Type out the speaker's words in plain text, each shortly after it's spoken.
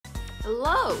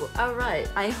Hello. All right.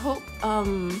 I hope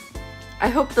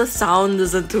the sound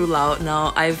isn't too loud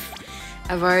now. I've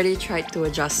already tried to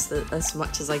adjust it as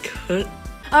much as I could.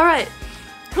 All right.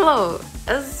 Hello.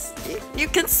 As you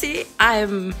can see,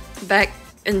 I'm back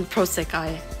in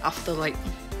prosekai after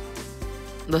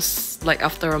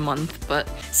after a month. But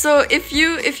so if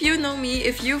you know me,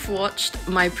 if you've watched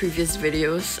my previous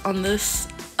videos on this,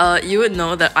 you would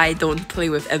know that I don't play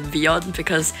with MV on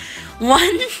because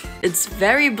 1, it's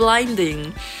very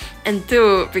blinding, and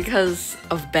 2, because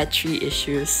of battery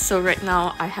issues. So right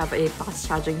now I have a fast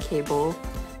charging cable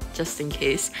just in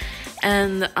case,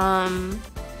 and I'm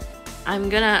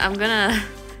gonna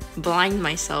blind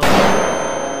myself.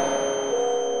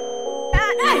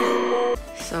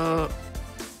 So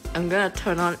I'm gonna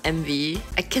turn on MV.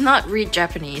 I cannot read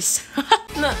Japanese.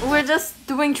 No, we're just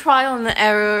doing trial and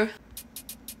error.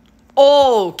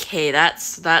 Okay,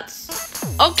 that's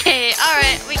okay. All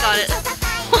right, we got it.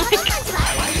 Oh my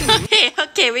god.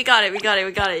 Okay, we got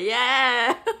it.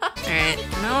 Yeah. All right.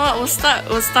 You know what? We'll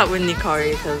start with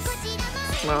Nikari because,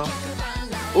 well,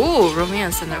 ooh, Romeo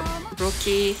and Cinder,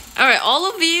 Rookie. All right, all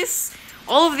of these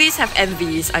have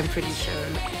MVs. I'm pretty sure.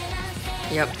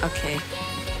 Yep. Okay.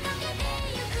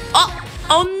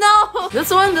 Oh no! This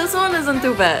one isn't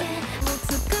too bad.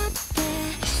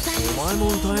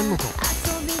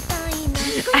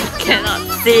 I cannot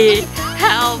see.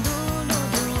 Help!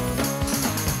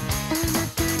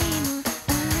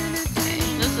 Okay,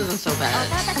 this isn't so bad.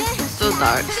 It's still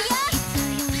dark.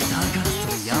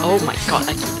 Oh my god,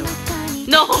 I can't do it.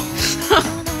 No!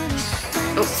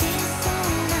 Oops.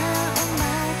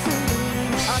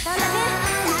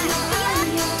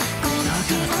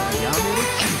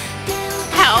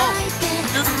 Help!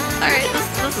 Alright,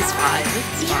 this is fine. This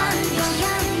is fine.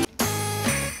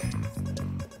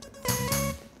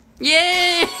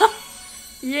 Yay!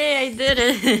 Yay, I did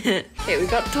it! Okay, we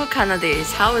got 2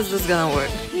 Kanades. How is this gonna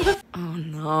work? Oh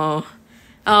no.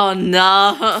 Oh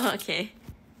no! Okay.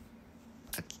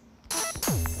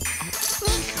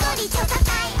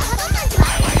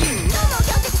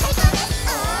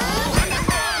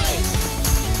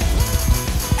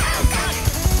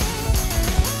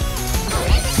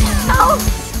 Oh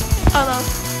no.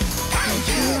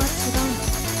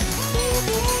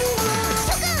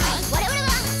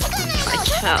 I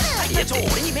can't see a thing.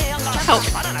 Help.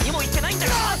 Okay,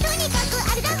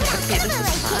 this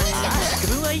is fine.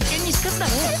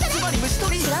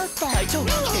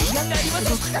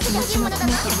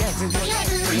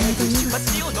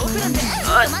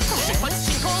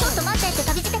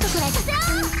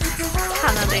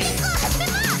 Kanade.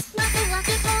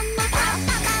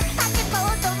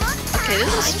 Okay,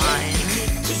 this is fine.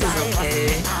 This is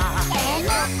okay.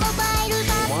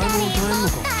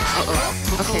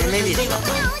 Uh-oh. Okay, maybe it's not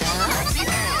fine.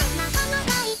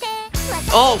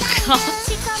 Oh god!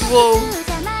 Whoa!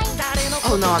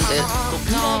 Oh no, I'm dead.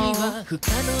 No.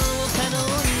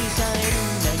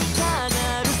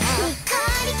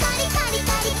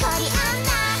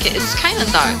 Okay, it's kind of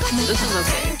dark. This is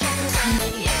okay.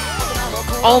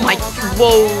 Oh my!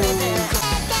 Whoa!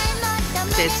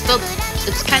 Okay,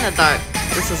 it's kind of dark.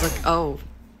 This is like, oh.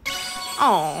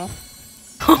 Oh.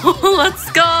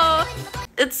 Let's go!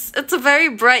 It's a very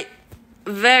bright,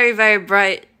 very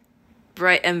bright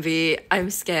MV. I'm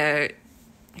scared.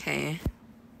 Okay.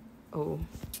 Oh.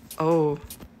 Oh.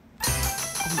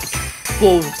 Oh my god.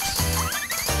 Whoa.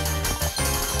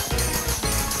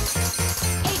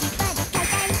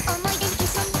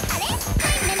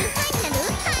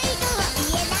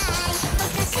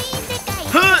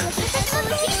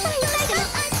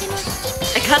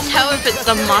 I can't tell if it's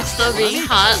the master being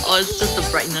hard or it's just the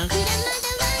brightness.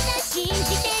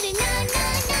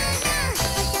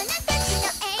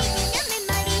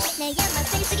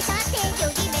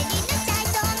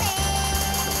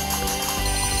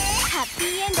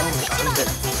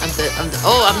 I'm dead.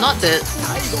 Oh, I'm not dead.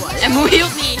 Emu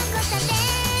healed me.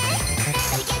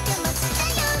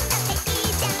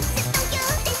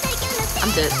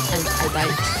 I'm dead. I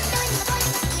died.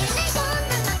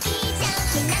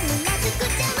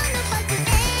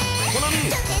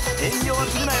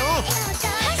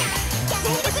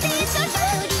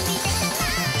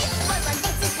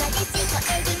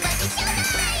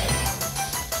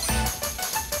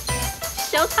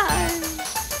 Showtime.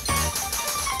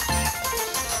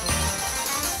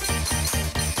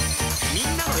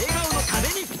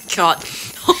 God.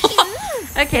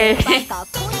 Okay. Okay,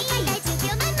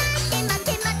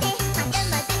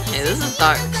 this is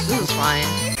dark. This is fine.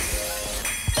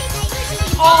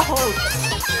 Oh!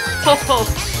 Oh!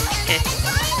 Okay.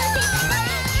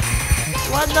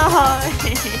 What the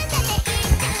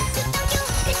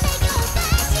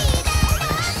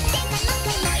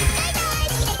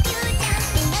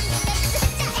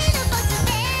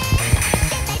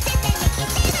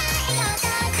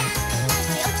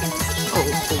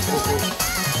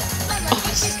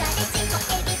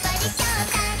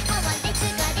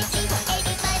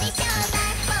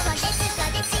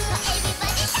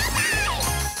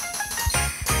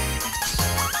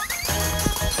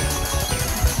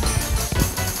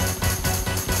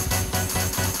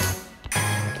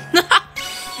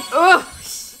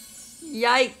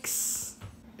Yikes.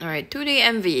 Alright, 2D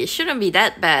MV. It shouldn't be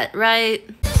that bad, right?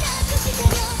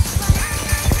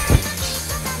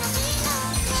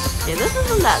 Yeah, this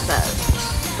isn't that bad.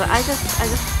 But I just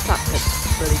suck at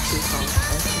really cool songs.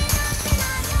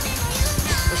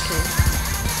 Okay.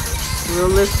 We'll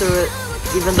live through it.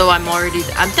 Even though I'm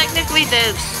technically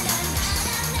dead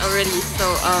already,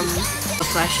 so the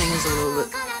flashing is a little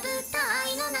bit.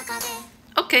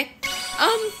 Okay.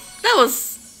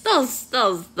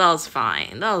 That was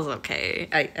fine. That was okay,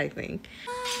 I think.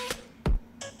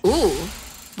 Ooh.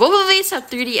 Both of these have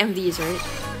 3D MVs, right?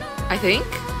 I think.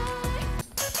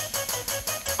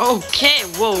 Okay,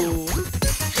 whoa.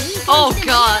 Oh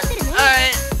god.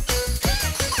 Alright.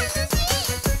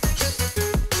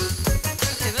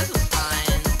 Okay, this is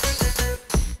fine.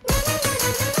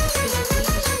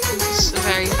 This is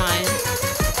very fine.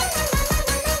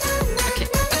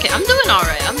 Okay, I'm doing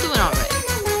alright. I'm doing alright.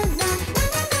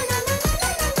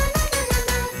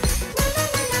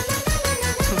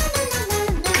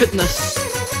 Goodness.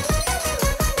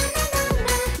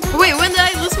 Wait, when did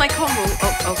I lose my combo?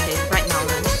 Oh, okay, right now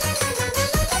then.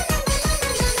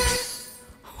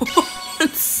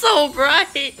 It's so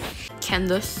bright!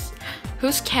 Candace.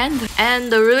 Who's Candace?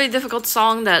 And the really difficult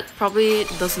song that probably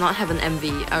does not have an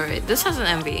MV. Alright, this has an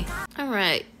MV.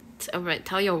 Alright,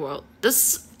 tell your world.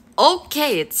 This...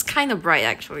 Okay, it's kind of bright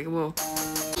actually. Whoa.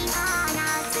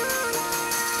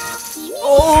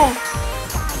 Oh!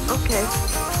 Okay.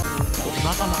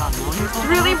 It's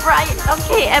really bright.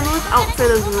 Okay, Emma's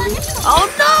outfit is really... Oh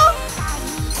no!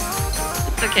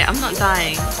 It's okay, I'm not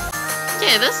dying.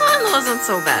 Okay, this one wasn't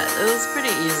so bad. It was pretty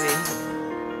easy.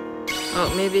 Oh,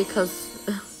 maybe cause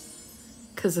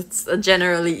it's a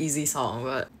generally easy song,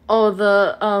 but... Oh,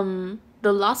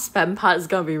 the last spam part is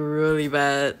gonna be really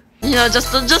bad. You know,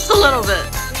 just a little bit.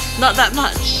 Not that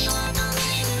much.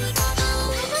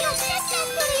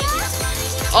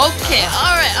 Okay,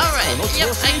 alright. Yep,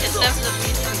 I can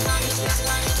definitely see.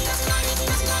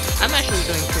 I'm actually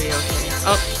doing pretty okay.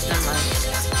 Oh, never mind.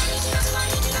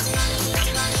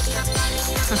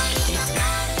 Okay.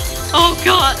 Oh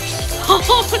god! Oh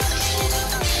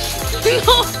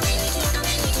no!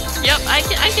 Yep, I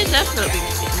can definitely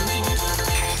see.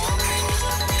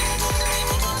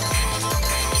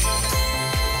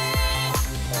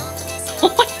 Oh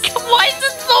my god, why is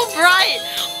it so bright?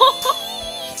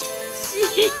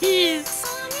 Jeez!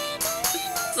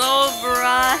 So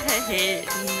bright!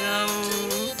 No.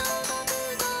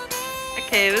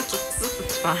 Okay, this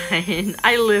is fine.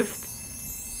 I lived.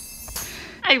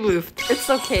 It's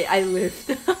okay, I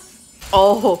lived.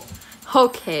 Oh,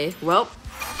 okay, well.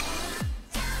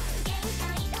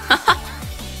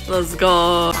 Let's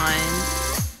go.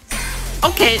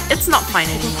 Fine. Okay, it's not fine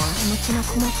anymore.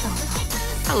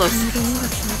 Hello.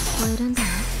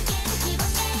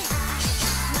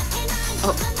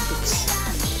 Oh, oops.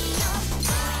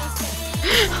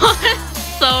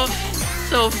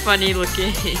 So funny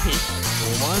looking.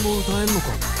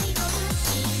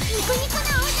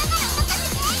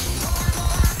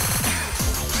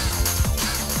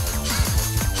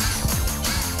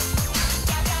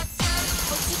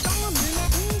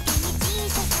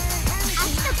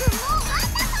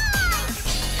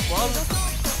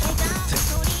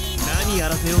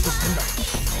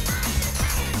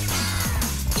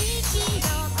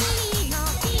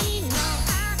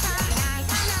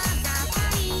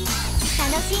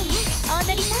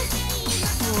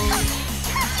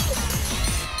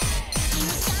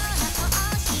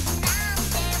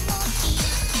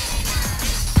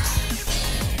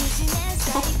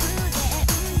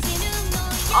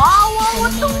 Oh,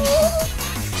 what the?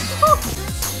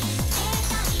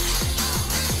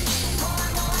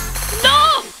 No!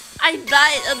 I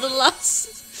died at the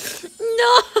last.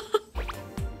 No!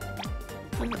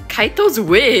 Kaito's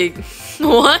wig.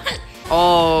 What?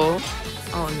 Oh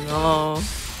no.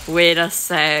 Wait a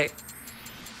sec.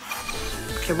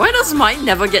 Okay, why does mine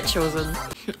never get chosen?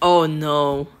 Oh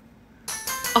no.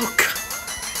 Oh god.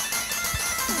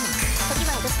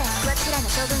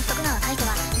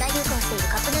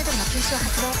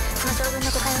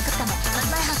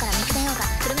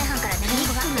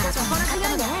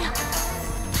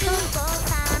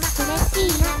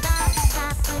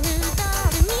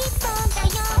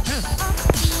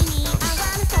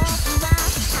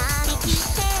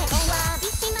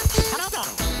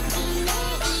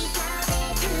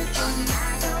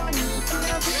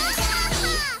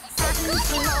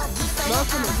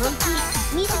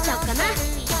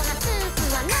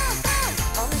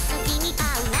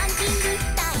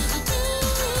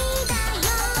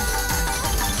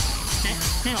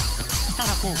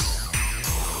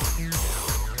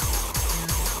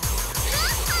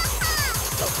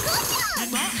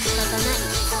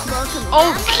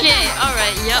 Okay,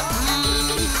 alright, yep.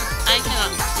 I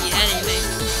cannot see anything.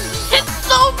 It's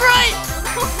so bright!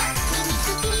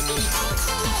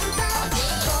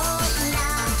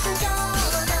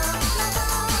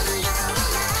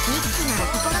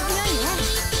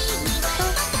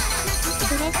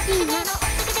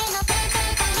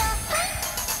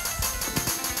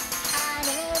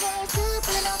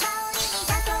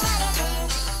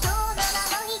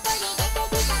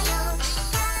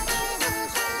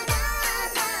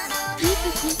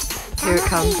 Here it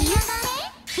comes.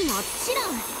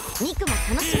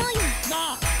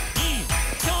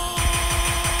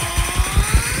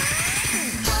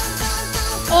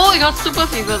 Oh, I got super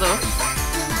fever though.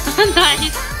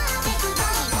 Nice.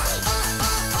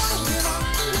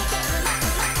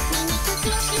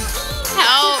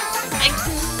 Help! I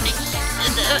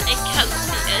can't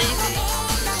see anything.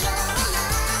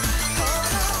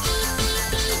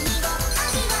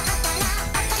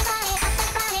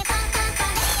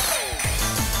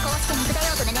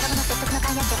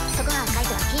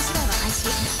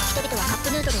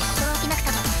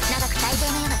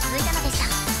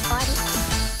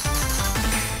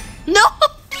 No!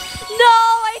 No!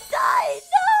 I died!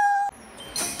 No!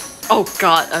 Oh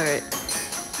god, alright.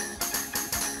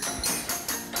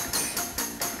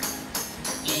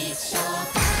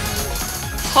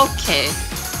 Okay.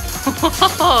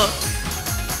 Oh, okay.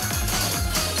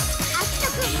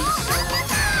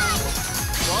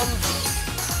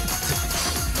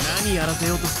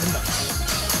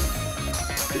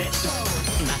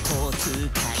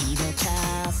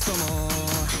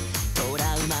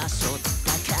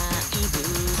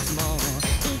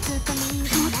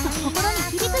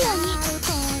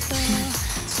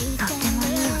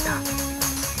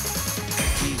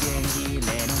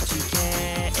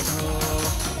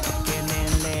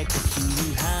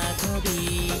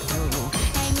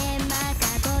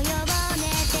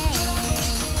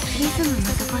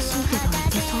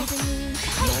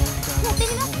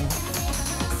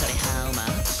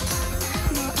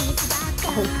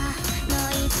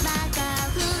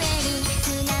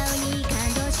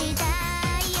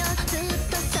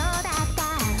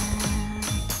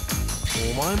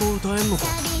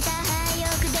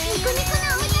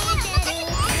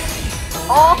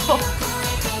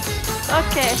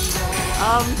 Okay.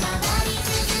 Oh,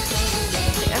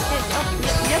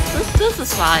 yep. This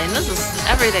is fine.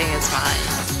 Everything is fine.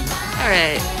 All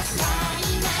right.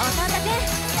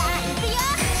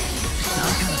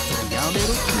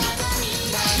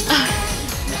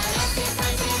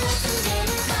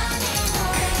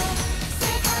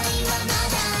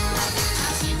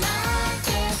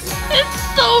 It's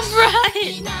so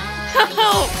bright.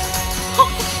 Help.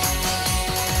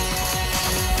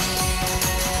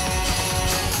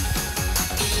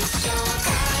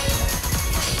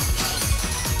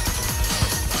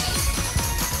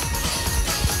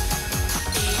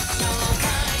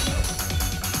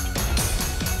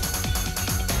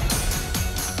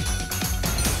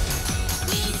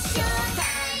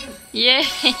 Yay!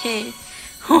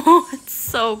 Oh, it's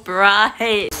so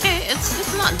bright.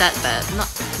 It's not that bad.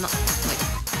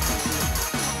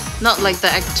 Not like the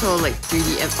actual like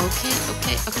 3D. Okay.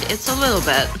 It's a little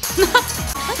bit.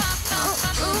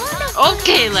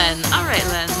 Okay, Len. All right,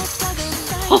 Len.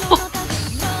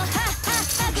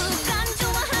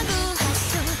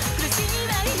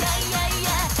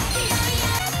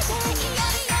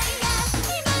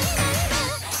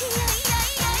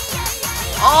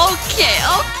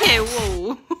 Okay,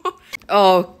 whoa.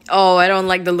 Oh, I don't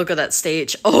like the look of that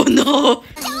stage. Oh no.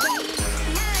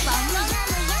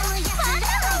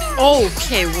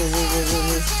 Okay,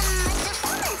 whoa.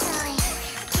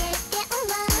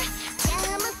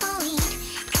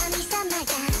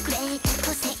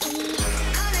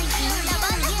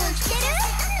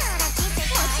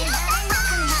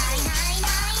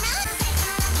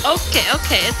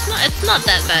 Okay, it's not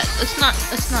that bad. It's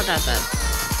not that bad.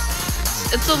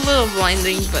 It's a little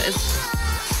blinding, but it's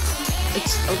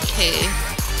okay.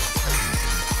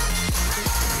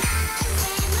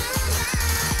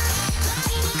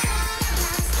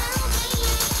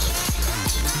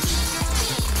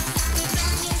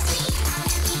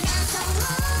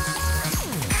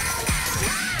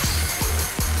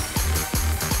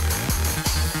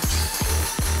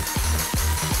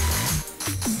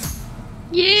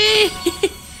 Yay!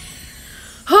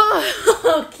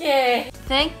 Okay.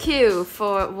 Thank you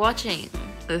for watching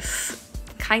this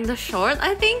kind of short,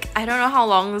 I think. I don't know how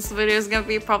long this video is gonna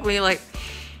be. Probably like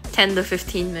 10 to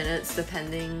 15 minutes,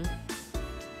 depending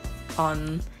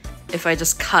on if I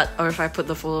just cut or if I put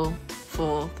the full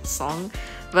song.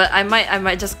 But I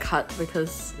might just cut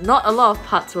because not a lot of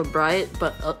parts were bright,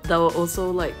 but there were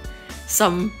also like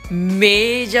some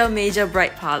major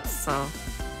bright parts. So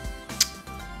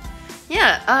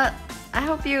yeah, I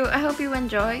hope you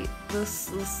enjoy this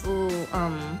little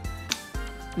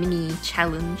mini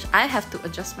challenge. I have to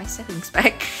adjust my settings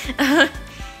back.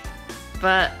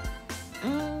 But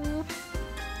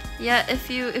yeah, if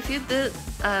you did,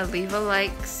 leave a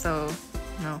like. So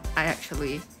no, I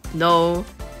actually know.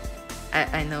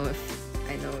 I know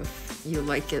if you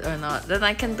like it or not. Then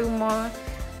I can do more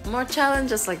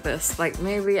challenges like this. Like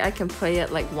maybe I can play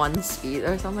at like 1 speed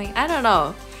or something. I don't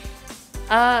know.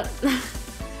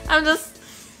 I'm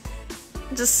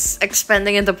just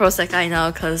expanding into prosekai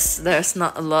now because there's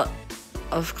not a lot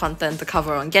of content to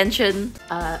cover on Genshin.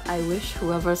 I wish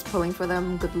whoever's pulling for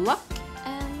them good luck,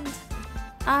 and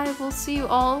I will see you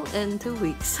all in 2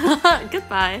 weeks.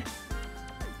 Goodbye.